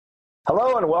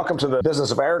Hello and welcome to the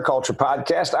Business of Agriculture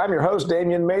podcast. I'm your host,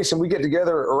 Damian Mason. We get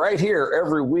together right here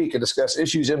every week and discuss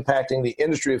issues impacting the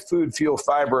industry of food, fuel,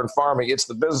 fiber, and farming. It's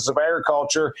the Business of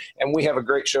Agriculture, and we have a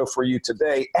great show for you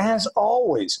today. As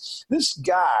always, this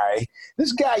guy,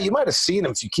 you might have seen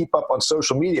him if you keep up on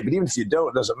social media, but even if you don't,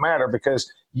 it doesn't matter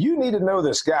because you need to know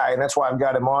this guy, and that's why I've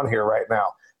got him on here right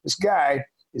now. This guy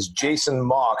is Jason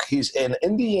Mauck. He's an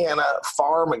Indiana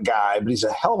farm guy, but he's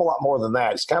a hell of a lot more than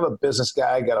that. He's kind of a business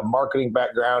guy, got a marketing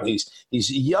background. He's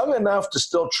young enough to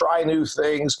still try new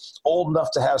things, old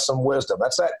enough to have some wisdom.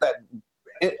 That's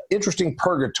that interesting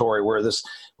purgatory where this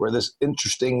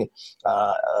interesting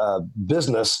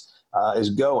business is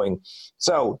going.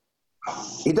 So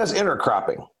he does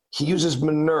intercropping. He uses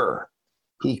manure.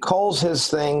 He calls his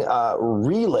thing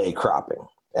relay cropping.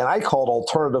 And I call it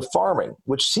alternative farming,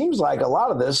 which seems like a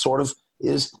lot of this sort of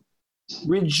is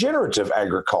regenerative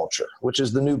agriculture, which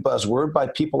is the new buzzword by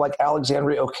people like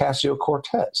Alexandria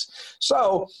Ocasio-Cortez.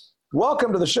 So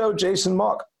welcome to the show, Jason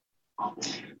Mauck.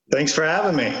 Thanks for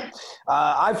having me.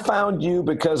 I found you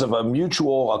because of a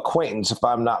mutual acquaintance, if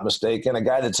I'm not mistaken, a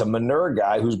guy that's a manure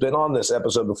guy who's been on this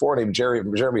episode before named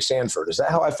Jeremy Sanford. Is that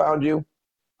how I found you?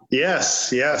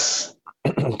 Yes.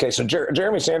 Okay, so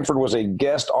Jeremy Sanford was a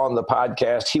guest on the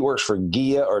podcast. He works for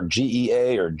GEA or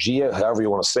GEA or GEA, however you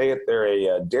want to say it. They're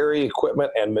a dairy equipment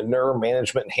and manure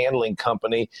management and handling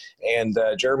company. And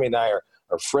Jeremy and I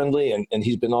are friendly, and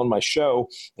he's been on my show.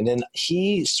 And then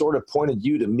he sort of pointed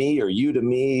you to me or you to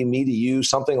me to you,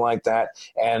 something like that.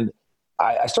 And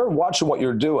I started watching what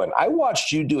you're doing. I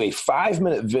watched you do a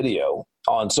 5-minute video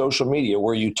on social media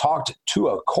where you talked to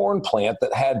a corn plant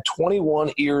that had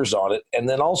 21 ears on it. And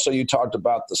then also you talked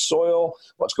about the soil,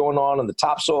 what's going on in the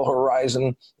topsoil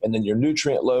horizon, and then your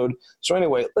nutrient load. So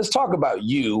anyway, let's talk about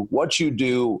you, what you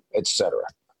do, etc.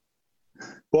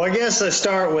 Well, I guess I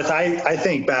start with, I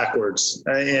think backwards,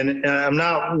 and I'm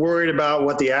not worried about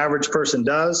what the average person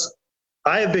does.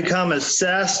 I have become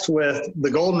obsessed with the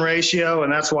golden ratio,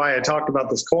 and that's why I talked about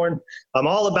this corn. I'm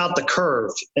all about the curve.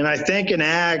 And I think in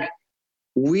ag,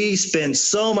 we spend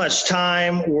so much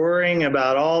time worrying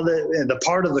about all the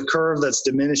part of the curve that's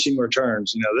diminishing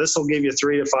returns. You know, this will give you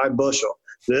 3 to 5 bushel.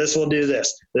 This will do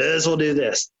this. This will do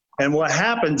this. And what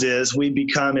happens is we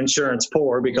become insurance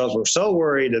poor because we're so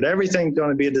worried that everything's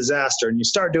going to be a disaster. And you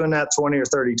start doing that 20 or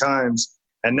 30 times.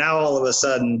 And now all of a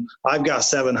sudden I've got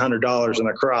 $700 in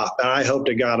a crop, and I hope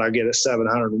to God I get it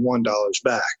 $701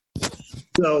 back.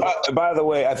 So, by the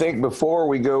way, I think before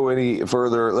we go any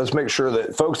further, let's make sure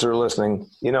that folks that are listening,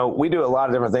 you know, we do a lot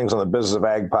of different things on the Business of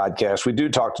Ag podcast. We do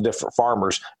talk to different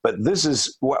farmers, but this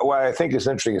is what I think is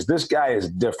interesting is this guy is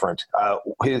different.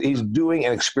 He's doing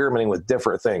and experimenting with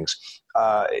different things.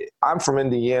 I'm from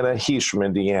Indiana. He's from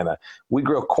Indiana. We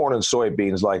grow corn and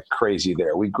soybeans like crazy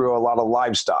there. We grow a lot of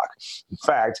livestock. In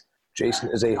fact, Jason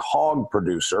is a hog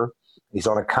producer. He's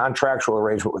on a contractual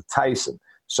arrangement with Tyson.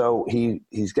 So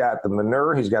he's got the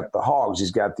manure, he's got the hogs,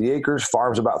 he's got the acres,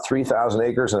 farms about 3,000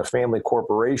 acres in a family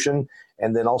corporation,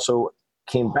 and then also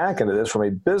came back into this from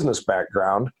a business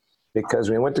background because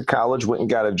when he went to college, went and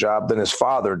got a job, then his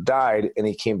father died, and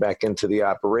he came back into the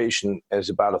operation as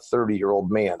about a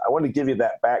 30-year-old man. I want to give you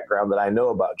that background that I know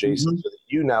about Jason so that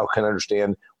you now can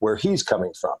understand where he's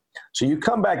coming from. So you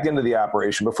come back into the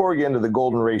operation. Before we get into the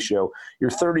golden ratio, you're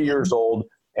 30 years old,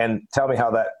 and tell me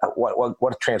how that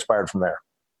what transpired from there.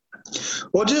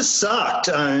 Well, it just sucked.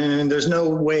 I mean, there's no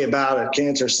way about it.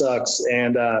 Cancer sucks.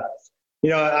 And,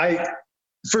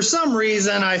 for some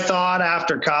reason, I thought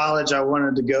after college, I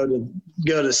wanted to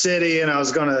go to city, and I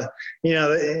was going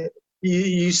to,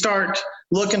 you start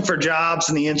looking for jobs,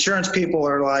 and the insurance people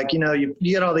are like, you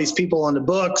get all these people on the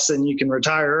books and you can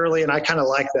retire early. And I kind of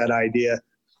like that idea.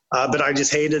 But I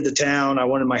just hated the town. I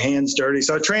wanted my hands dirty.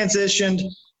 So I transitioned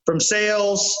from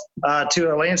sales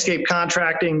to a landscape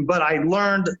contracting, but I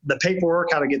learned the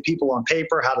paperwork, how to get people on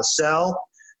paper, how to sell.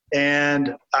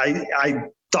 And I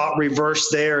thought reverse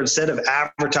there. Instead of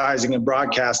advertising and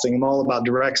broadcasting, I'm all about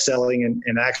direct selling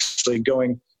and actually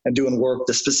going and doing work,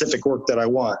 the specific work that I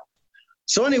want.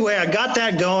 So anyway, I got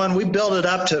that going. We built it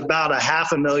up to about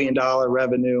 $500,000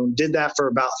 revenue, did that for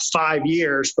about 5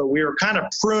 years, but we were kind of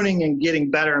pruning and getting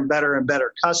better and better and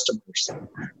better customers.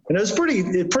 And it was pretty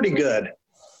good.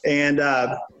 And,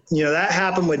 that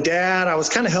happened with Dad. I was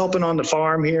kind of helping on the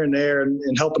farm here and there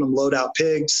and helping him load out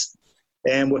pigs.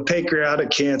 And with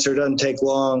pancreatic cancer, it doesn't take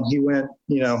long. He went,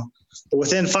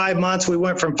 within 5 months, we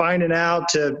went from finding out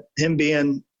to him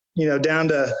being, down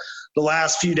to the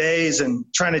last few days and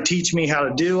trying to teach me how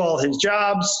to do all his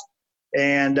jobs.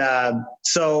 And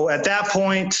so at that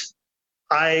point,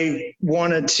 I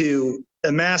wanted to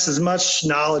amass as much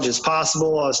knowledge as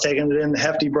possible. I was taking it in the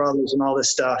Hefty Brothers and all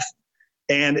this stuff.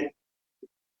 And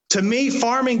to me,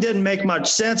 farming didn't make much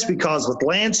sense because with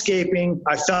landscaping,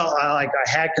 I felt like I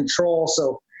had control.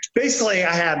 So basically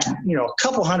I had, a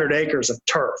couple 100 acres of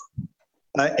turf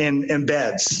in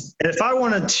beds. And if I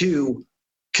wanted to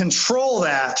control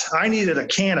that, I needed a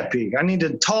canopy. I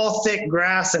needed tall, thick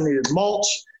grass. I needed mulch,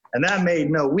 and that made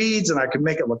no weeds, and I could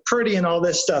make it look pretty and all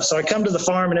this stuff. So I come to the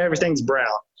farm and everything's brown.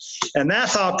 And that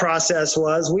thought process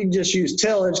was we just use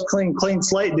tillage, clean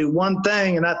slate, do one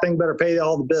thing, and that thing better pay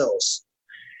all the bills.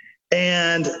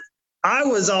 And I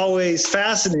was always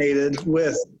fascinated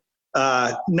with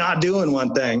not doing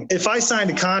one thing. If I signed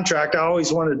a contract, I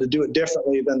always wanted to do it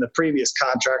differently than the previous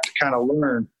contract to kind of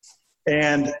learn.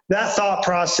 And that thought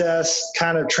process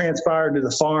kind of transpired to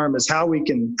the farm is how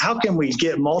can we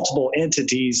get multiple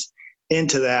entities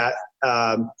into that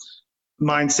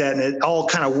mindset, and it all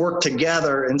kind of work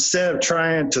together instead of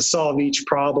trying to solve each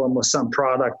problem with some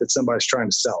product that somebody's trying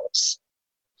to sell us.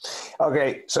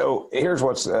 Okay, so here's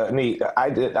what's neat. I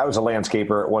was a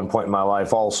landscaper at one point in my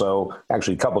life also,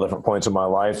 actually a couple different points in my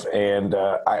life, and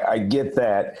I get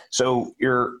that. So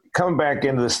you're coming back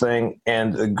into this thing,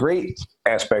 and the great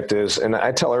aspect is, and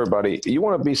I tell everybody, you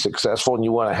want to be successful and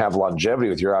you want to have longevity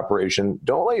with your operation,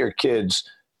 don't let your kids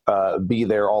be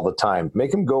there all the time.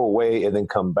 Make them go away and then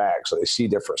come back so they see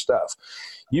different stuff.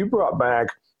 You brought back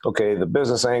the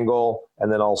business angle,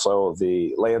 and then also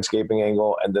the landscaping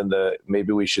angle, and then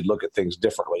maybe we should look at things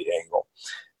differently angle.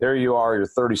 There you are, you're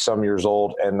 30-some years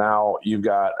old, and now you've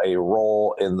got a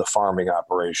role in the farming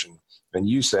operation. And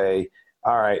you say,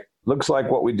 all right, looks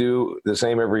like what we do the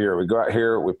same every year. We go out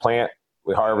here, we plant,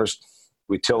 we harvest,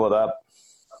 we till it up,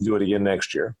 do it again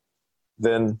next year.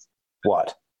 Then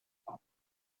what?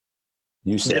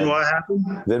 You said, then what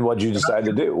happened? Then what did you decide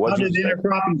to do? How did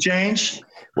intercropping change?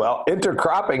 Well,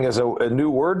 intercropping is a new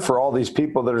word for all these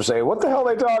people that are saying, what the hell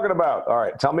are they talking about? All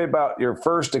right, tell me about your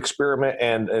first experiment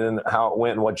and how it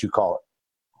went and what you call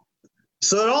it.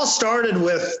 So it all started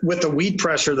with the weed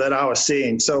pressure that I was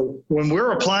seeing. So when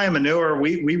we're applying manure,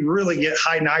 we really get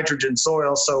high nitrogen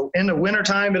soil. So in the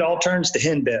wintertime, it all turns to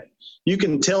henbit. You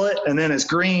can till it, and then it's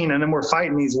green, and then we're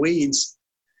fighting these weeds.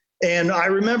 And I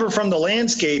remember from the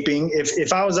landscaping,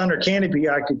 if I was under canopy,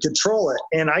 I could control it.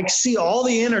 And I see all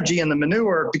the energy in the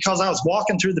manure because I was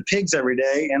walking through the pigs every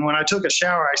day. And when I took a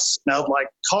shower, I smelled like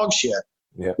hog shit.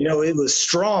 Yeah. It was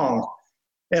strong.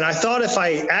 And I thought if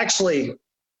I actually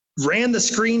ran the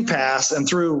screen pass and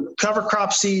threw cover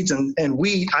crop seeds and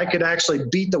wheat, I could actually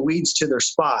beat the weeds to their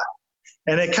spot.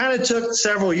 And it kind of took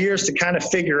several years to kind of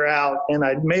figure out, and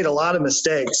I made a lot of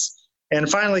mistakes. And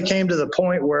finally came to the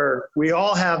point where we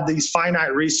all have these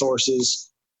finite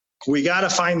resources. We got to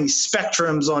find these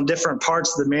spectrums on different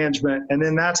parts of the management. And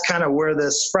then that's kind of where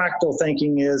this fractal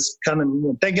thinking is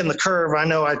coming. Thinking the curve, I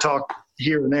know I talk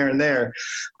here and there,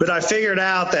 but I figured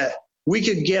out that we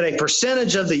could get a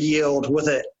percentage of the yield with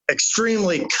an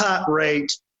extremely cut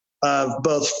rate of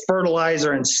both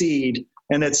fertilizer and seed.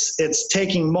 And it's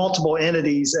taking multiple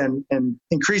entities and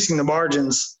increasing the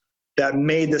margins that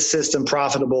made the system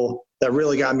profitable. That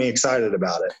really got me excited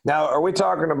about it. Now, are we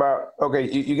talking about,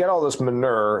 you get all this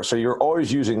manure, so you're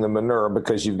always using the manure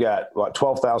because you've got,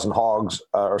 12,000 hogs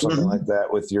or something like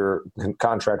that with your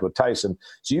contract with Tyson.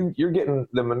 So you're getting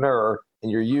the manure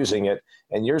and you're using it,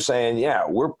 and you're saying, yeah,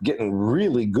 we're getting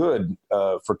really good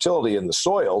fertility in the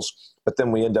soils, but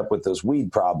then we end up with this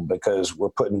weed problem because we're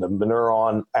putting the manure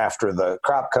on after the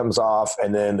crop comes off,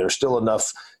 and then there's still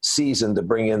enough season to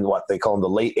bring in what they call the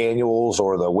late annuals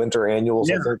or the winter annuals,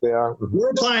 I think they are. Mm-hmm.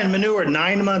 We're applying manure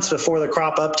 9 months before the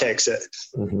crop uptakes it.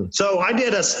 Mm-hmm. So I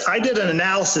did an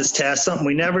analysis test, something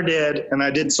we never did, and I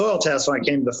did soil tests when I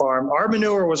came to the farm. Our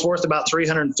manure was worth about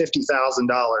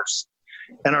 $350,000.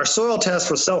 And our soil test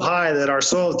was so high that our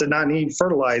soils did not need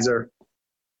fertilizer,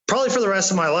 probably for the rest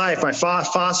of my life, my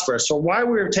phosphorus. So why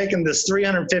we were taking this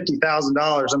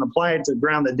 $350,000 and applying it to the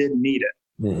ground that didn't need it.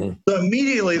 Mm-hmm. So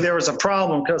immediately there was a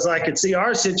problem because I could see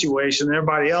our situation and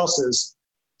everybody else's.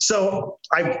 So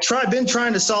I've been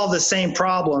trying to solve the same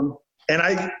problem, and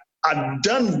I've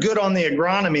done good on the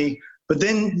agronomy, but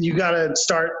then you got to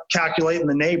start calculating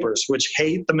the neighbors, which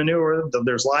hate the manure.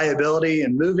 There's liability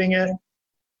in moving it.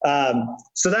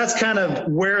 So that's kind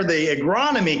of where the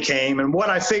agronomy came. And what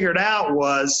I figured out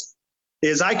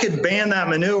is I could ban that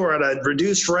manure at a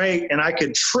reduced rate, and I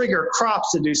could trigger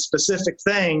crops to do specific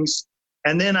things.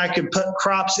 And then I could put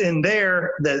crops in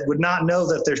there that would not know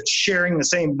that they're sharing the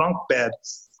same bunk bed.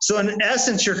 So in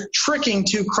essence, you're tricking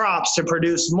two crops to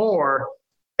produce more,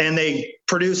 and they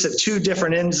produce at two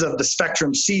different ends of the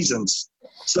spectrum seasons.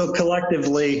 So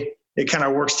collectively, it kind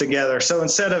of works together. So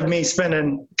instead of me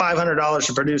spending $500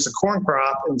 to produce a corn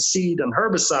crop and seed and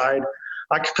herbicide,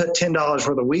 I could put $10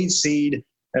 worth of weed seed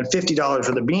and $50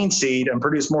 for the bean seed and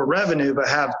produce more revenue, but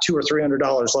have $200 or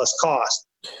 $300 less cost.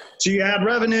 So you add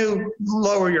revenue,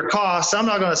 lower your costs. I'm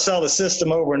not going to sell the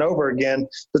system over and over again.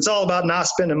 It's all about not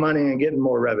spending money and getting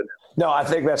more revenue. No, I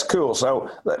think that's cool. So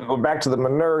back to the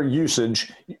manure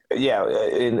usage. Yeah.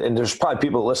 And there's probably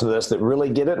people that listen to this that really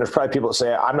get it. And there's probably people that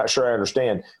say, I'm not sure I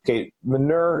understand. Okay.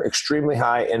 Manure, extremely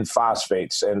high in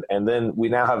phosphates. And then we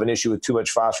now have an issue with too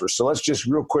much phosphorus. So let's just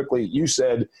real quickly, you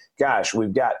said, gosh,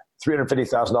 we've got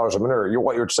 $350,000 of manure.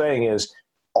 What you're saying is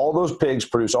all those pigs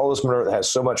produce all this manure that has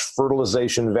so much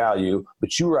fertilization value,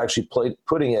 but you were actually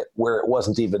putting it where it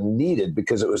wasn't even needed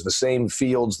because it was the same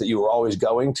fields that you were always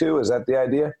going to. Is that the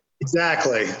idea?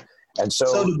 Exactly. And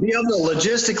so to be able to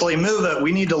logistically move it,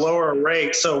 we need to lower our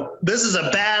rate. So this is a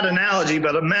bad analogy,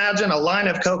 but imagine a line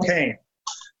of cocaine.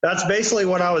 That's basically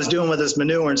what I was doing with this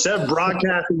manure. Instead of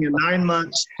broadcasting in 9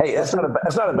 months. Hey, that's not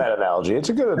a bad analogy. It's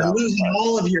a good analogy. Losing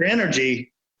all of your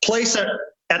energy, place it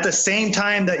at the same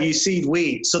time that you seed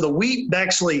wheat. So the wheat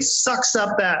actually sucks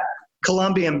up that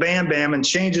Colombian Bam Bam and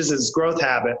changes its growth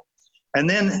habit. And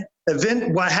then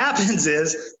what happens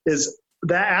is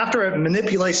that after it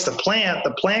manipulates the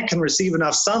plant can receive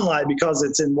enough sunlight because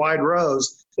it's in wide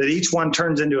rows that each one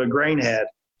turns into a grain head.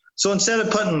 So instead of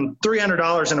putting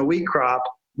 $300 in a wheat crop,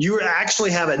 you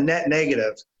actually have a net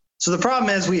negative. So the problem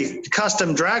is we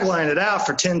custom dragline it out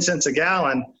for 10 cents a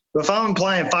gallon. But if I'm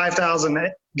applying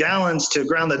 5,000 gallons to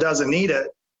ground that doesn't need it,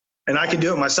 and I can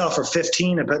do it myself for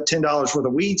 15 and put $10 worth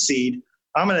of weed seed,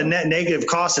 I'm at a net negative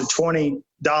cost of $20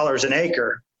 an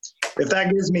acre. If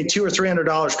that gives me $200 or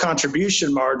 $300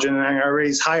 contribution margin and I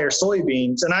raise higher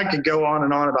soybeans, and I could go on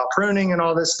and on about pruning and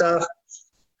all this stuff,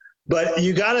 but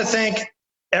you got to think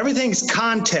everything's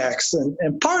context.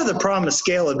 And part of the problem of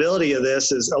scalability of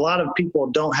this is a lot of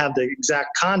people don't have the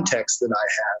exact context that I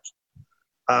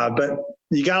have. But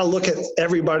you got to look at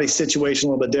everybody's situation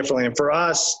a little bit differently. And for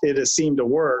us, it has seemed to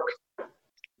work.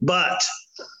 But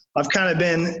I've kind of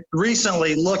been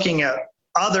recently looking at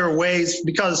other ways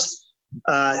because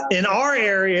in our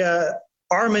area,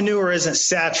 our manure isn't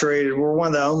saturated. We're one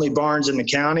of the only barns in the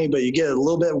county, but you get a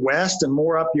little bit west and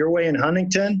more up your way in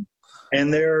Huntington.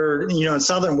 And there, in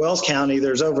southern Wells County,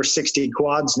 there's over 60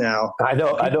 quads now. I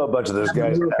know a bunch of those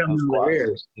guys.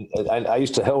 I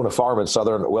used to own a farm in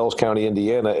southern Wells County,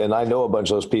 Indiana, and I know a bunch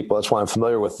of those people. That's why I'm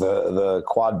familiar with the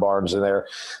quad barns in there.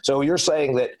 So you're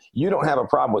saying that you don't have a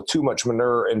problem with too much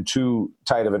manure in too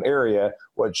tight of an area.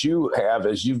 What you have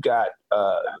is you've got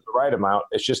the right amount.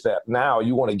 It's just that now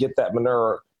you want to get that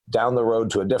manure down the road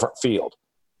to a different field.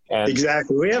 And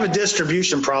exactly. We have a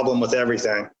distribution problem with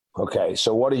everything. Okay,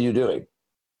 so what are you doing?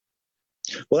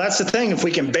 Well, that's the thing. If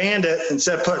we can band it,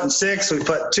 instead of putting 6, we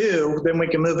put 2, then we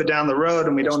can move it down the road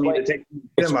and we don't need to take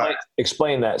them out.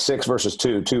 Explain that, 6 versus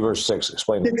 2, 2 versus 6.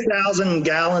 Explain that. 6,000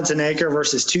 gallons an acre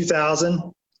versus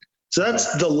 2,000. So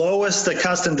that's the lowest the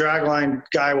custom dragline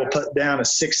guy will put down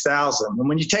is 6,000. And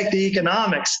when you take the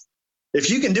economics, if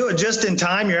you can do it just in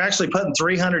time, you're actually putting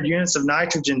 300 units of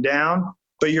nitrogen down,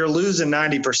 but you're losing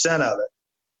 90% of it.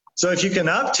 So if you can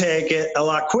uptake it a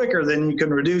lot quicker, then you can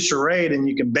reduce your rate and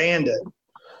you can band it.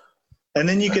 And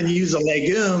then you can use a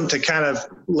legume to kind of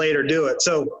later do it.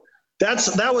 So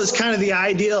that was kind of the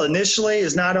ideal initially,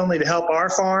 is not only to help our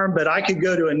farm, but I could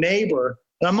go to a neighbor.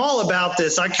 And I'm all about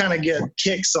this. I kind of get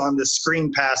kicks on the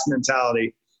screen pass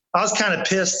mentality. I was kind of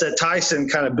pissed that Tyson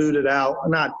kind of booted out,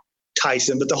 not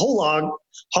Tyson, but the whole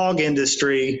hog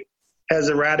industry has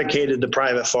eradicated the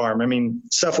private farm. I mean,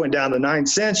 stuff went down to 9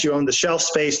 cents. You own the shelf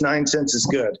space, 9 cents is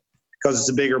good because it's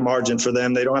a bigger margin for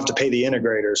them. They don't have to pay the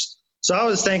integrators. So I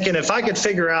was thinking if I could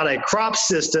figure out a crop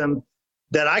system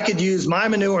that I could use my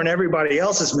manure and everybody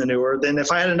else's manure, then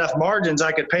if I had enough margins,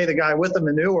 I could pay the guy with the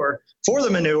manure for the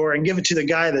manure and give it to the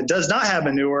guy that does not have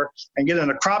manure and get in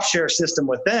a crop share system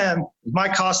with them. If my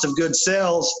cost of goods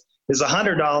sales is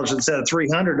 $100 instead of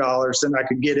 $300, then I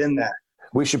could get in that.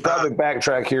 We should probably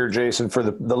backtrack here, Jason, for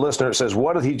the listener that says,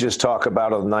 what did he just talk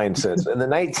about on 9 cents? In the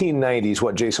 1990s,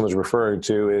 what Jason was referring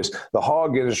to is the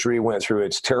hog industry went through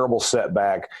its terrible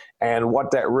setback. And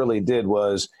what that really did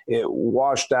was it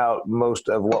washed out most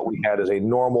of what we had as a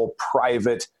normal,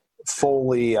 private,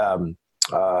 fully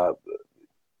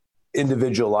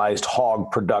individualized hog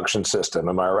production system.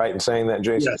 Am I right in saying that,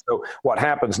 Jason? Yes. So what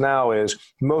happens now is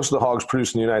most of the hogs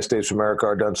produced in the United States of America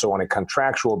are done so on a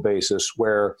contractual basis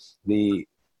where the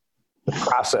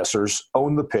processors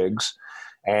own the pigs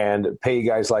and pay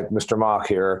guys like Mr. Mauck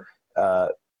here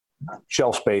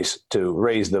shelf space to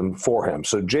raise them for him.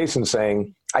 So Jason's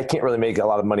saying, I can't really make a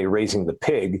lot of money raising the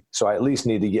pig, so I at least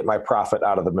need to get my profit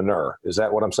out of the manure. Is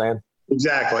that what I'm saying?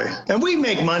 Exactly. And we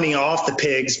make money off the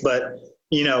pigs, but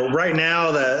right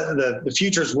now the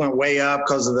futures went way up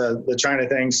because of the China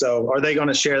thing. So are they going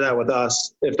to share that with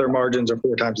us if their margins are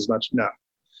 4 times as much? No.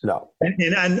 No.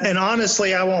 And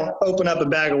honestly, I won't open up a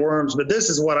bag of worms, but this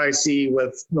is what I see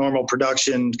with normal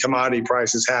production commodity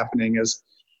prices happening as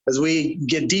we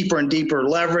get deeper and deeper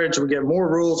leverage, we get more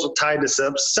rules tied to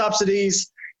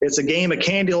subsidies. It's a game of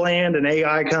Candyland, and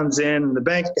AI comes in, and the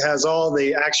bank has all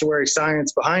the actuary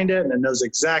science behind it and it knows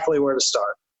exactly where to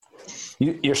start.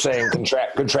 You're saying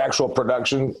contractual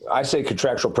production. I say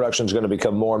contractual production is going to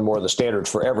become more and more the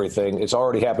standards for everything. It's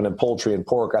already happened in poultry and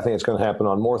pork. I think it's going to happen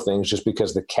on more things just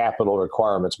because the capital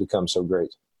requirements become so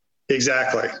great.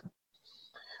 Exactly.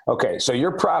 Okay, so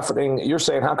you're profiting. You're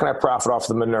saying, how can I profit off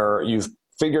the manure? You've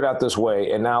figured out this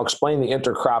way, and now explain the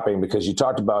intercropping, because you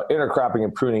talked about intercropping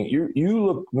and pruning.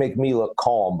 You make me look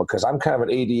calm because I'm kind of an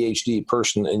ADHD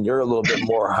person, and you're a little bit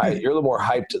more you're a little more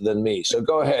hyped than me. So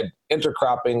go ahead,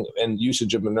 intercropping and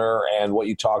usage of manure, and what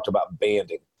you talked about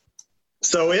banding.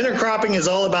 So intercropping is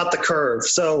all about the curve.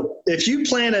 So if you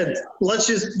planted, let's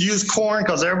just use corn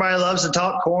because everybody loves to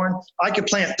talk corn. I could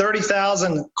plant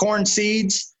 30,000 corn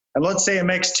seeds, and let's say it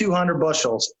makes 200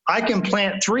 bushels. I can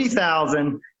plant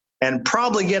 3,000 and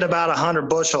probably get about 100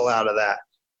 bushel out of that.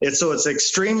 So it's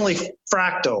extremely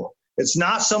fractal. It's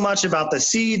not so much about the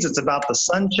seeds, it's about the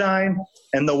sunshine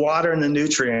and the water and the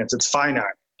nutrients. It's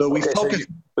finite. But we focus.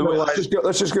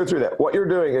 Let's just go through that. What you're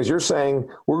doing is you're saying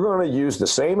we're going to use the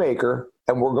same acre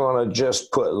and we're going to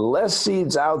just put less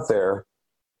seeds out there,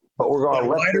 but we're going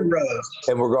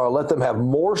to let them have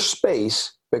more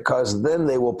space, because then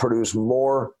they will produce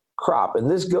more crop. And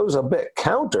this goes a bit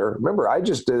counter. Remember, I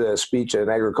just did a speech at an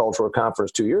agricultural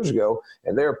conference 2 years ago,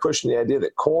 and they were pushing the idea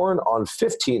that corn on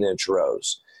 15-inch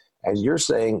rows. And you're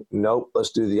saying, nope, let's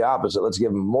do the opposite. Let's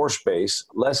give them more space,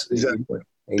 less. Exactly.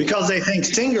 Because they think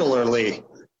singularly.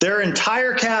 Their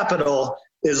entire capital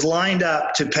is lined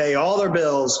up to pay all their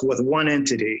bills with one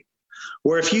entity.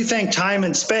 Where if you think time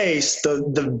and space,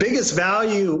 the biggest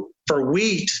value for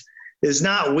wheat is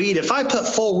not wheat. If I put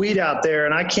full wheat out there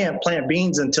and I can't plant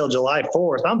beans until July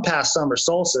 4th, I'm past summer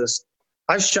solstice.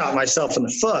 I've shot myself in the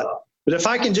foot. But if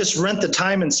I can just rent the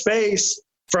time and space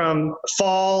from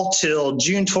fall till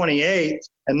June 28th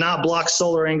and not block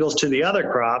solar angles to the other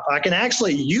crop, I can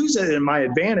actually use it in my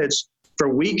advantage for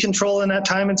weed control in that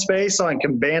time and space. So I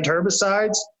can ban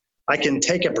herbicides. I can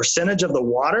take a percentage of the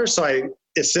water. So I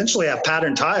essentially have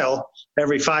pattern tile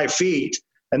every 5 feet.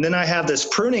 And then I have this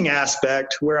pruning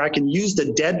aspect where I can use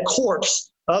the dead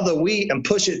corpse of the wheat and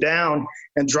push it down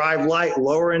and drive light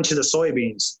lower into the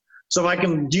soybeans. So I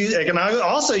can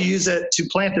also use it to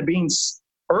plant the beans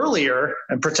earlier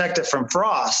and protect it from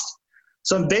frost.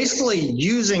 So I'm basically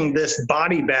using this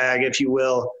body bag, if you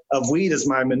will, of wheat as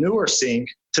my manure sink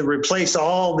to replace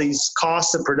all these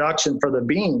costs of production for the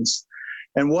beans.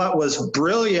 And what was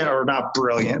brilliant, or not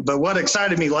brilliant, but what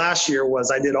excited me last year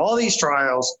was I did all these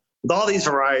trials with all these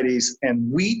varieties,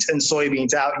 and wheat and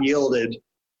soybeans out yielded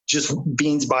just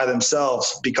beans by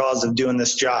themselves because of doing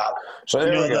this job. So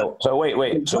there we go. So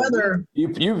wait. So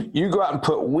you go out and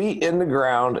put wheat in the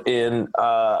ground in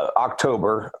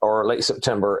October or late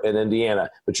September in Indiana,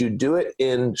 but you do it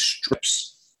in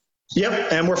strips.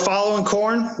 Yep, and we're following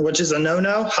corn, which is a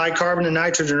no-no. High carbon to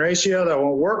nitrogen ratio, that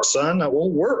won't work, son. That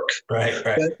won't work. Right.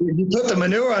 But you put the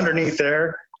manure underneath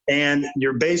there, and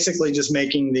you're basically just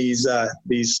making these. I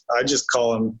just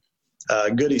call them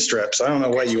goodie strips. I don't know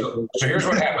what you. So here's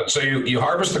what happens. So you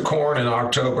harvest the corn in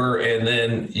October, and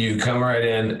then you come right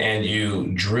in and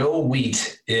you drill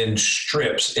wheat in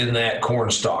strips in that corn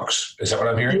stalks. Is that what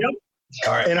I'm hearing? Yep.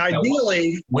 All right. And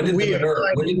ideally, when did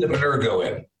the manure go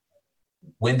in?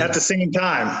 At the same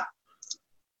time.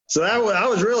 So I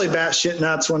was really batshit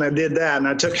nuts when I did that, and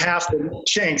I took half the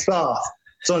shanks off.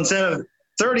 So instead of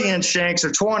 30-inch shanks or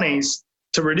 20s,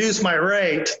 to reduce my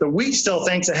rate, the wheat still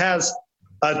thinks it has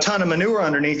a ton of manure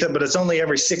underneath it, but it's only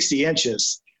every 60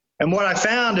 inches. And what I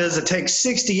found is it takes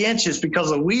 60 inches because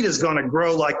the wheat is going to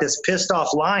grow like this pissed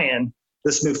off lion,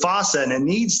 this Mufasa, and it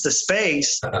needs the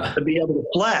space to be able to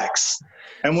flex.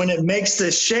 And when it makes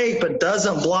this shape, it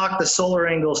doesn't block the solar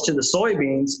angles to the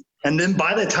soybeans. And then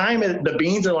by the time the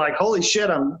beans are like, holy shit,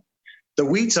 the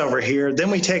wheat's over here, then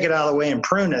we take it out of the way and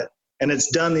prune it. And it's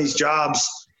done these jobs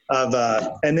of,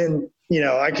 and then,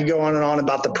 I could go on and on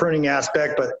about the pruning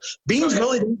aspect, but beans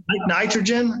really don't like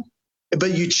nitrogen,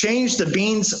 but you change the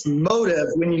beans' motive.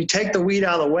 When you take the wheat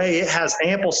out of the way, it has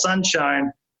ample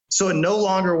sunshine. So it no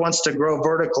longer wants to grow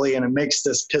vertically, and it makes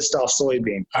this pissed off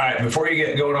soybean. All right, before you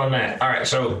get going on that, all right,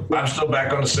 so I'm still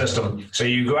back on the system. So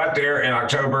you go out there in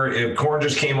October, corn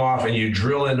just came off, and you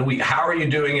drill in the wheat. How are you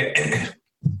doing it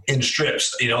in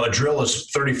strips? A drill is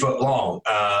 30 foot long.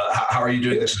 How are you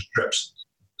doing this in strips?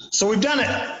 So we've done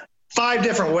it 5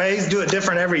 different ways, do it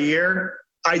different every year.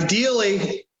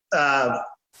 Ideally,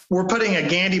 we're putting a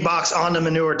Gandy box on the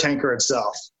manure tanker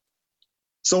itself.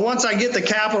 So once I get the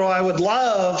capital, I would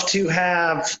love to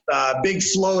have a big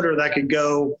floater that could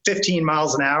go 15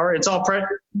 miles an hour. It's all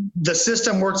the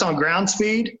system works on ground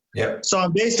speed. Yep. So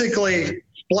I'm basically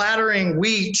splattering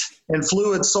wheat in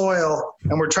fluid soil,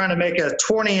 and we're trying to make a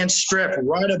 20-inch strip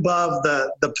right above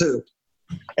the poop.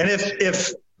 And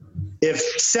if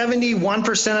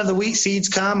 71% of the wheat seeds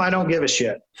come, I don't give a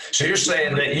shit. So you're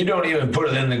saying that you don't even put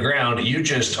it in the ground. You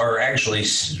just are actually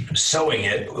sowing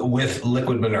it with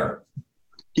liquid manure.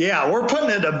 Yeah, we're putting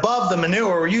it above the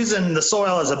manure. We're using the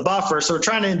soil as a buffer. So we're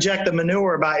trying to inject the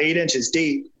manure about 8 inches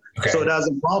deep, so it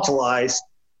doesn't volatilize.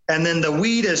 And then the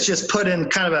wheat is just put in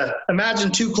kind of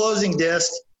imagine 2 closing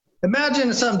discs.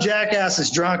 Imagine some jackass is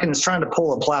drunk and is trying to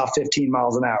pull a plow 15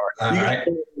 miles an hour. All right.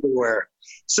 Everywhere.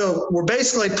 So we're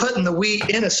basically putting the wheat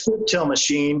in a strip till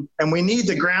machine, and we need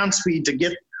the ground speed to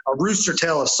get a rooster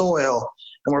tail of soil.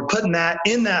 And we're putting that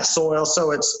in that soil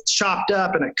so it's chopped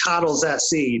up and it coddles that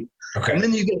seed. Okay. And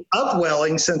then you get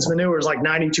upwelling, since manure is like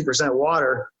 92%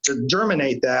 water, to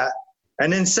germinate that.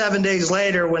 And then 7 days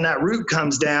later, when that root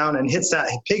comes down and hits that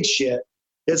pig shit,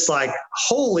 it's like,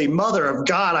 holy mother of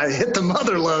God, I hit the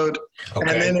mother lode.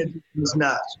 Okay. And then it was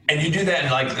nuts. And you do that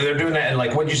in they're doing that in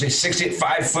what did you say,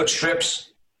 5-foot strips?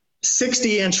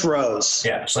 60-inch rows.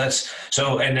 Yeah. So that's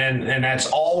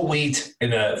all wheat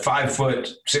in a 5-foot,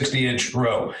 60-inch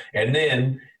row. And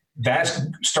then that's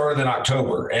started in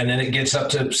October, and then it gets up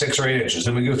to 6 or 8 inches.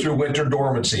 Then we go through winter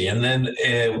dormancy, and then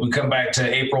we come back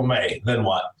to April, May. Then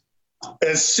what?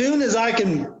 As soon as I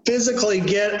can physically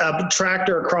get a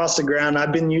tractor across the ground,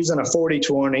 I've been using a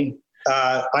 40-20.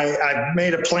 I've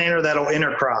made a planter that'll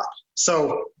intercrop.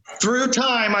 So through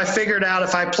time, I figured out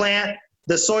if I plant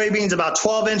the soybeans about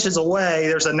 12 inches away,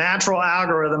 there's a natural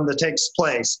algorithm that takes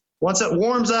place. Once it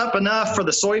warms up enough for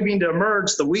the soybean to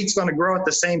emerge, the wheat's going to grow at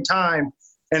the same time,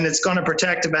 and it's going to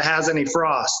protect if it has any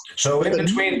frost. So in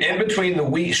between the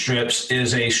wheat strips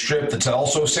is a strip that's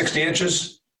also 60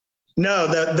 inches? No,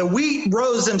 the wheat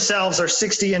rows themselves are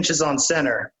 60 inches on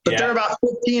center, but they're about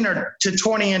 15 to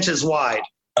 20 inches wide.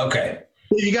 Okay.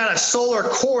 You got a solar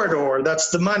corridor, that's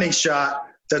the money shot,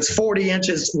 that's 40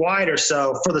 inches wide or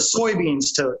so for the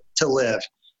soybeans to live.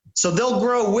 So they'll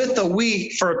grow with the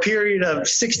wheat for a period of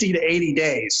 60 to 80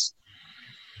 days.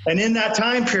 And in that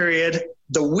time period,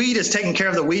 the wheat is taking care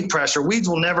of the weed pressure. Weeds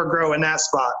will never grow in that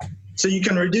spot. So you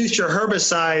can reduce your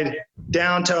herbicide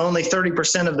down to only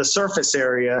 30% of the surface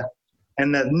area,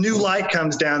 and the new light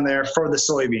comes down there for the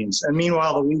soybeans. And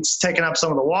meanwhile, the wheat's taking up some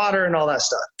of the water and all that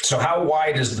stuff. So how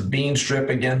wide is the bean strip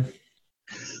again?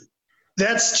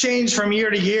 That's changed from year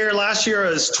to year. Last year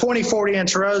it was 20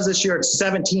 40-inch rows. This year it's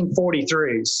 17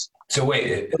 43s. So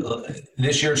wait,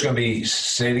 this year it's going to be,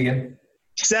 say it again?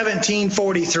 17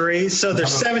 43s. So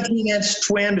there's 17-inch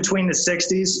twin between the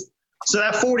 60s. So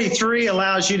that 43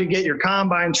 allows you to get your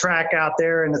combine track out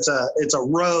there, and it's a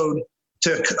road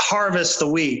to harvest the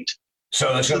wheat.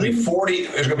 So there's going to be 40.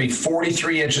 There's going to be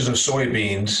 43 inches of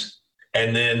soybeans,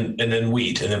 and then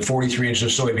wheat, and then 43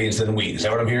 inches of soybeans, then wheat. Is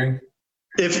that what I'm hearing?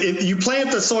 If you plant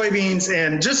the soybeans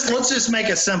and let's just make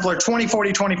it simpler, 20,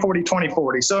 40, 20, 40, 20,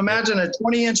 40. So imagine a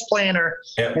 20-inch planter,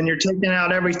 and you're taking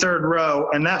out every third row,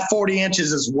 and that 40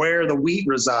 inches is where the wheat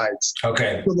resides.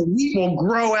 Okay. So the wheat will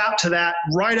grow out to that,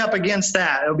 right up against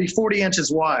that. It'll be 40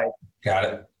 inches wide. Got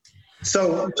it.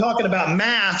 So talking about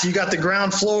math, you got the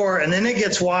ground floor, and then it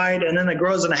gets wide, and then it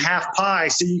grows in a half pie.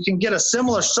 So you can get a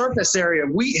similar surface area of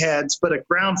wheat heads, but a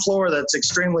ground floor that's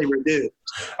extremely reduced.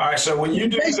 All right. So when you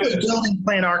do basically building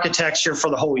plan architecture for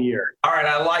the whole year. All right,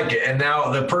 I like it. And now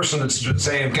the person that's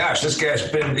saying, "Gosh, this guy's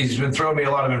been throwing me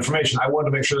a lot of information." I want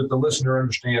to make sure that the listener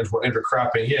understands what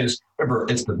intercropping is. Remember,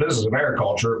 it's the business of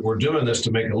agriculture. We're doing this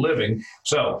to make a living.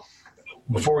 So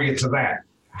before we get to that,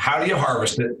 how do you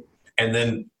harvest it? And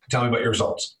then tell me about your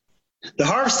results. The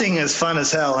harvesting is fun as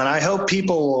hell, and I hope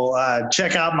people will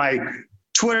check out my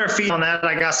Twitter feed on that.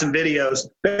 I got some videos.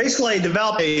 Basically, I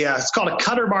developed it's called a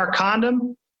cutter bar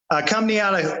condom. A company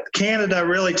out of Canada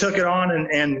really took it on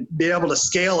and be able to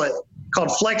scale it, called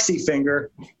Flexi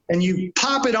Finger. And you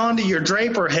pop it onto your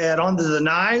draper head, onto the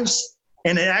knives,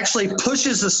 and it actually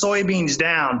pushes the soybeans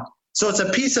down. So it's a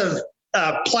piece of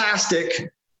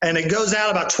plastic, and it goes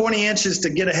out about 20 inches to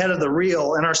get ahead of the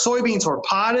reel. And our soybeans were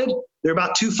potted. They're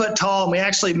about 2 foot tall, and we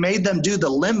actually made them do the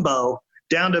limbo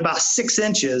down to about 6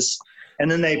 inches. And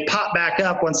then they pop back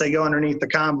up once they go underneath the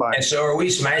combine. And so are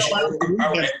we smashing,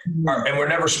 and we're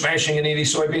never smashing any of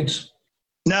these soybeans?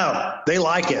 No, they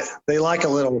like it. They like a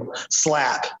little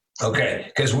slap. Okay,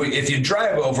 because if you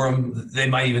drive over them, they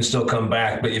might even still come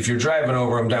back. But if you're driving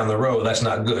over them down the road, that's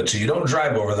not good. So you don't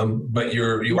drive over them, but you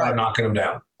are knocking them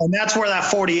down. And that's where that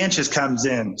 40 inches comes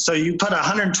in. So you put a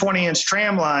 120-inch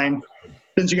tram line,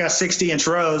 since you got 60-inch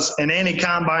rows, and any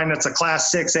combine that's a class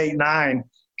 6, 8, 9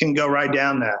 can go right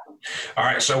down that. All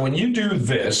right, so when you do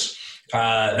this,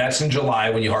 that's in July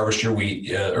when you harvest your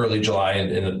wheat, early July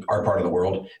in our part of the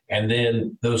world. And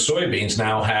then those soybeans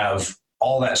now have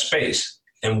all that space.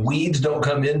 And weeds don't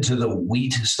come into the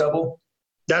wheat stubble?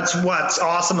 That's what's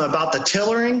awesome about the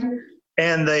tillering.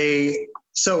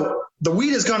 So the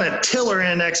wheat is going to tiller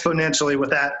in exponentially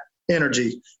with that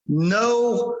energy.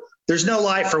 There's no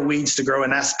light for weeds to grow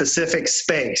in that specific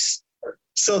space.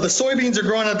 So the soybeans are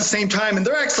growing at the same time, and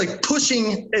they're actually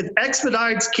pushing, it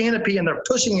expedites canopy, and they're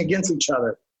pushing against each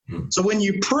other. So when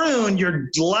you prune, you're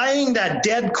laying that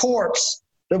dead corpse,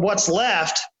 what's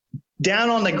left,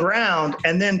 down on the ground,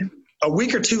 and then a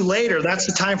week or two later, that's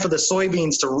the time for the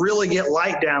soybeans to really get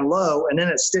light down low, and then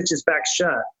it stitches back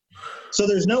shut. So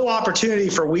there's no opportunity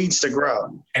for weeds to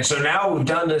grow. And so now we've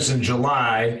done this in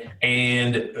July,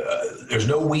 and there's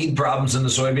no weed problems in the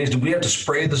soybeans. Do we have to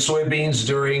spray the soybeans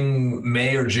during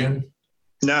May or June?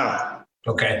 No.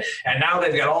 Okay. And now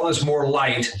they've got all this more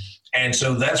light. And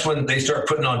so that's when they start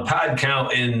putting on pod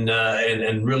count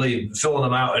and really filling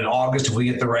them out in August if we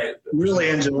get the right. Really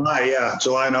in July, yeah,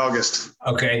 July and August.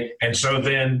 Okay. And so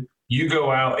then you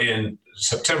go out in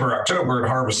September, October and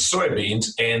harvest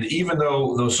soybeans. And even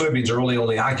though those soybeans are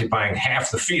only occupying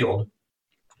half the field,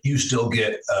 you still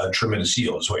get tremendous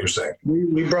yield is what you're saying.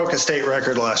 We broke a state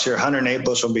record last year, 108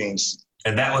 bushel beans.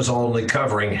 And that was only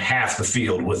covering half the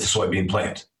field with the soybean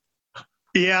plant.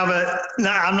 Yeah, but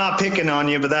I'm not picking on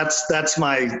you, but that's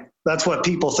what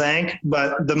people think.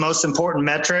 But the most important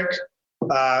metric,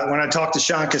 when I talk to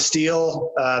Sean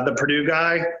Castile, the Purdue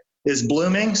guy, is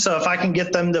blooming. So if I can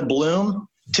get them to bloom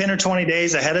 10 or 20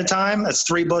 days ahead of time, that's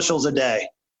 3 bushels a day.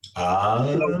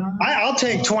 I'll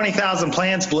take 20,000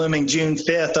 plants blooming June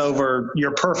 5th over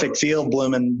your perfect field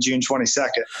blooming June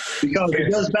 22nd, because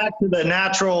it goes back to the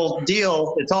natural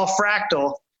deal. It's all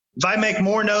fractal. If I make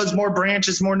more nodes, more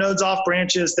branches, more nodes off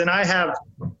branches, then I have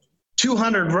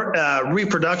 200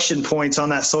 reproduction points on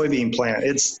that soybean plant.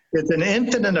 It's an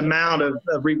infinite amount of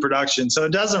reproduction. So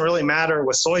it doesn't really matter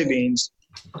with soybeans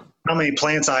how many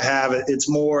plants I have. It's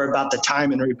more about the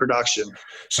time and reproduction.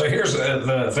 So here's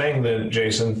the thing then,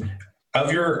 Jason.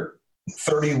 Of your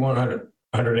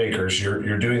 3,100 acres,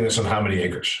 you're doing this on how many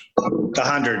acres?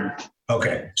 100.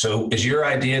 Okay. So is your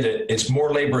idea that it's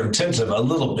more labor intensive a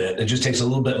little bit? It just takes a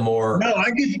little bit more. No,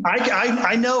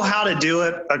 I know how to do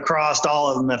it across all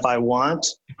of them if I want.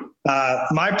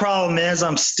 My problem is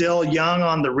I'm still young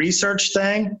on the research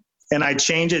thing, and I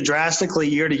change it drastically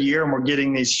year to year, and we're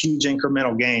getting these huge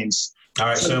incremental gains. All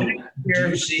right. So do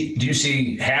you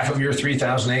see half of your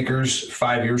 3,000 acres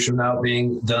 5 years from now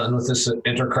being done with this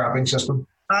intercropping system?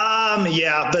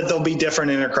 Yeah, but there'll be different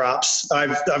intercrops.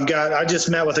 I just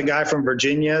met with a guy from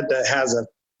Virginia that has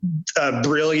a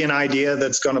brilliant idea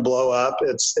that's going to blow up.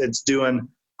 It's doing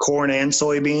corn and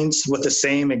soybeans with the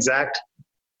same exact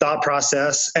thought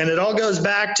process. And it all goes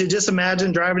back to just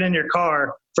imagine driving in your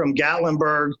car from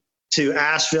Gatlinburg to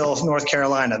Asheville, North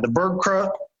Carolina. The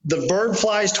bird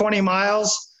flies 20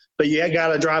 miles, but you got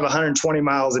to drive 120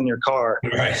 miles in your car.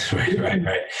 Right.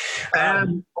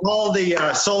 And all the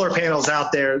solar panels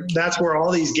out there, that's where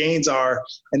all these gains are.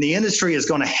 And the industry is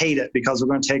going to hate it because we're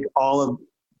going to take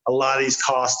a lot of these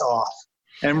costs off.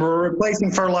 And we're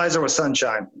replacing fertilizer with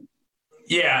sunshine.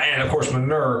 Yeah, and of course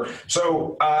manure.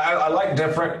 So I like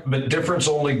different, but different's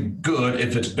only good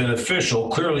if it's beneficial.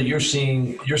 Clearly, you're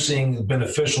seeing the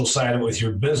beneficial side of it with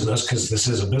your business, because this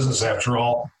is a business after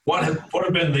all. What have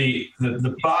been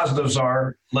the positives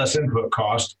are less input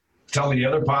cost. Tell me the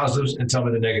other positives and tell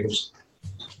me the negatives.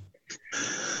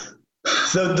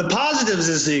 The positives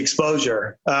is the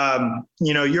exposure.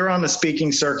 You're on the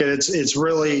speaking circuit. It's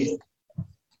really,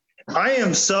 I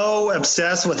am so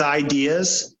obsessed with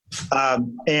ideas.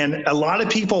 And a lot of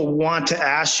people want to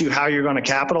ask you how you're going to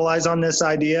capitalize on this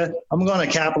idea. I'm going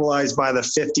to capitalize by the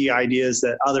 50 ideas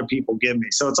that other people give me.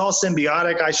 So it's all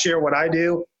symbiotic. I share what I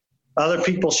do. Other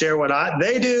people share what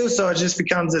they do. So it just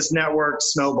becomes this network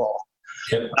snowball.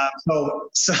 Yep.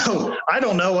 So I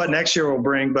don't know what next year will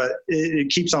bring, but it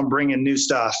keeps on bringing new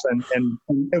stuff. And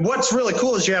what's really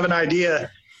cool is you have an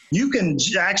idea. You can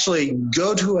actually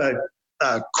go to a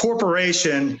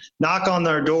corporation, knock on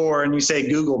their door, and you say,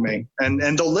 Google me, and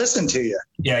they'll listen to you.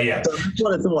 Yeah. So that's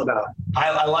what it's all about.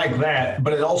 I like that,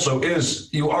 but it also is,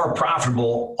 you are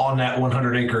profitable on that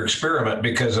 100-acre experiment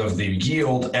because of the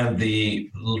yield and the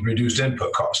reduced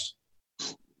input cost.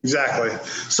 Exactly.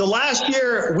 So last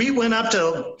year we went up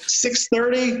to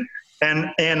 630,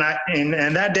 and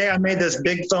that day I made this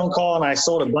big phone call and I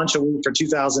sold a bunch of wheat for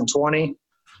 2020.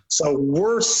 So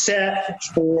we're set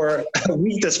for a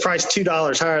wheat that's priced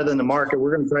 $2 higher than the market.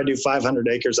 We're going to try to do 500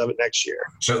 acres of it next year.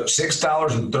 So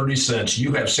 $6.30.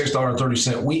 You have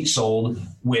 $6.30 wheat sold,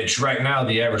 which right now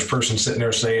the average person sitting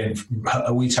there saying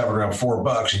wheat's hovering around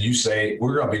 $4, and you say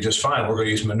we're going to be just fine. We're going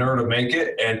to use manure to make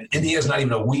it, and Indiana's not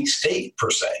even a wheat state per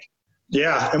se.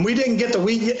 Yeah, and we didn't get the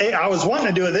wheat. I was wanting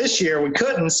to do it this year. We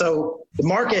couldn't, so the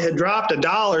market had dropped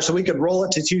 $1 so we could roll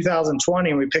it to 2020,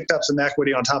 and we picked up some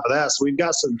equity on top of that. So we've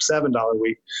got some $7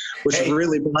 wheat, which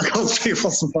really boggles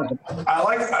people's mind.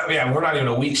 We're not even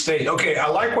a wheat state. Okay, I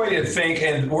like what you think,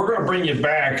 and we're going to bring you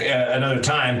back another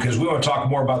time because we want to talk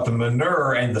more about the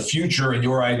manure and the future and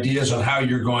your ideas on how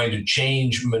you're going to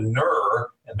change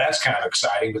manure, and that's kind of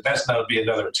exciting, but that'll be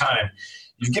another time.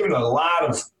 You've given a lot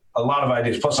of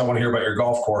ideas. Plus, I want to hear about your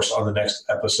golf course on the next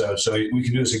episode. So we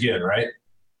can do this again, right?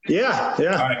 Yeah.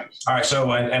 All right. So,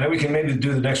 and then we can maybe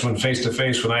do the next one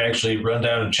face-to-face when I actually run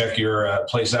down and check your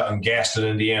place out in Gaston,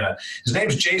 Indiana. His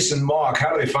name's Jason Mauck.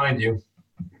 How do they find you?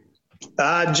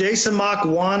 Jason Mauck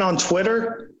 1 on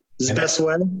Twitter is the best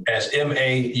way. As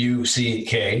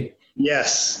Mauck.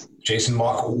 Yes. Jason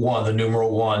Mauck 1, the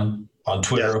numeral 1. On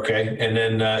Twitter, yeah. Okay. And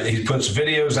then he puts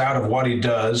videos out of what he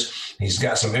does. He's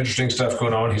got some interesting stuff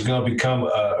going on. He's going to become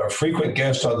a frequent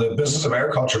guest on the Business of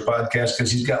Agriculture podcast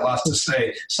because he's got lots to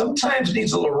say. Sometimes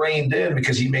needs a little reined in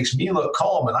because he makes me look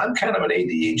calm, and I'm kind of an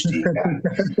ADHD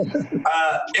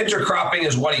guy. Intercropping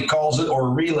is what he calls it,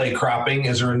 or relay cropping.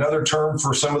 Is there another term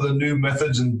for some of the new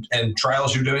methods and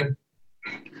trials you're doing?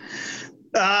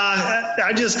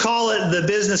 I just call it the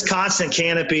business constant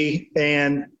canopy,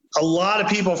 and a lot of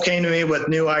people came to me with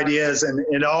new ideas, and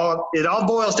it all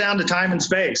boils down to time and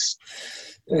space.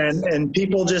 And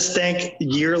people just think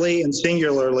yearly and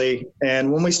singularly.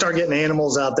 And when we start getting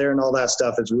animals out there and all that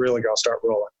stuff, it's really going to start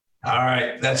rolling. All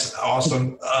right. That's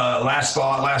awesome. Last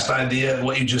thought, last idea.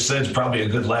 What you just said is probably a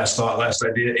good last thought, last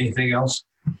idea. Anything else?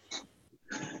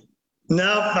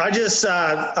 No, I just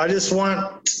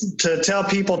want to tell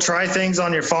people, try things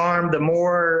on your farm. The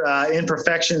more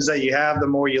imperfections that you have, the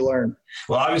more you learn.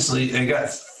 Well, obviously they got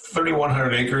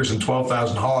 3,100 acres and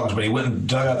 12,000 hogs, but he went and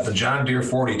dug up the John Deere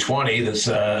 4020 that's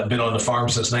been on the farm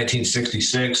since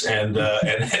 1966 and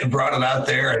brought it out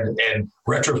there and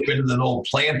retrofitted an old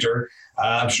planter.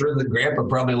 I'm sure that Grandpa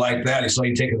probably liked that. He saw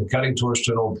you taking the cutting torch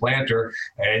to an old planter,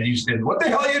 and you said, "What the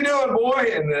hell are you doing, boy?"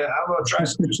 And I'm going to try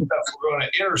some new stuff. We're going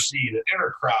to interseed and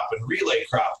intercrop and relay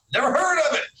crop. Never heard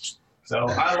of it. So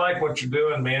I like what you're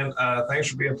doing, man. Thanks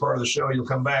for being part of the show. You'll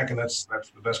come back, and that's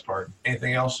the best part.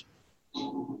 Anything else?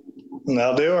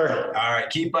 I'll do her. All right,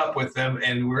 keep up with them,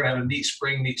 and we're going to have a neat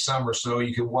spring, neat summer, so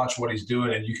you can watch what he's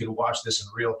doing, and you can watch this in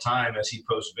real time as he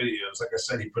posts videos. Like I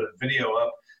said, he put a video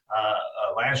up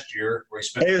last year where he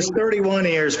spent. It was 31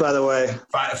 ears, by the way.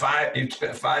 He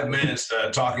spent 5 minutes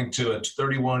talking to a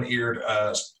 31-eared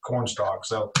corn stalk.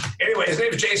 So anyway, his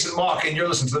name is Jason Mauck, and you're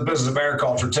listening to the Business of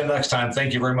Agriculture. Till next time,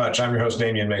 thank you very much. I'm your host,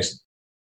 Damian Mason.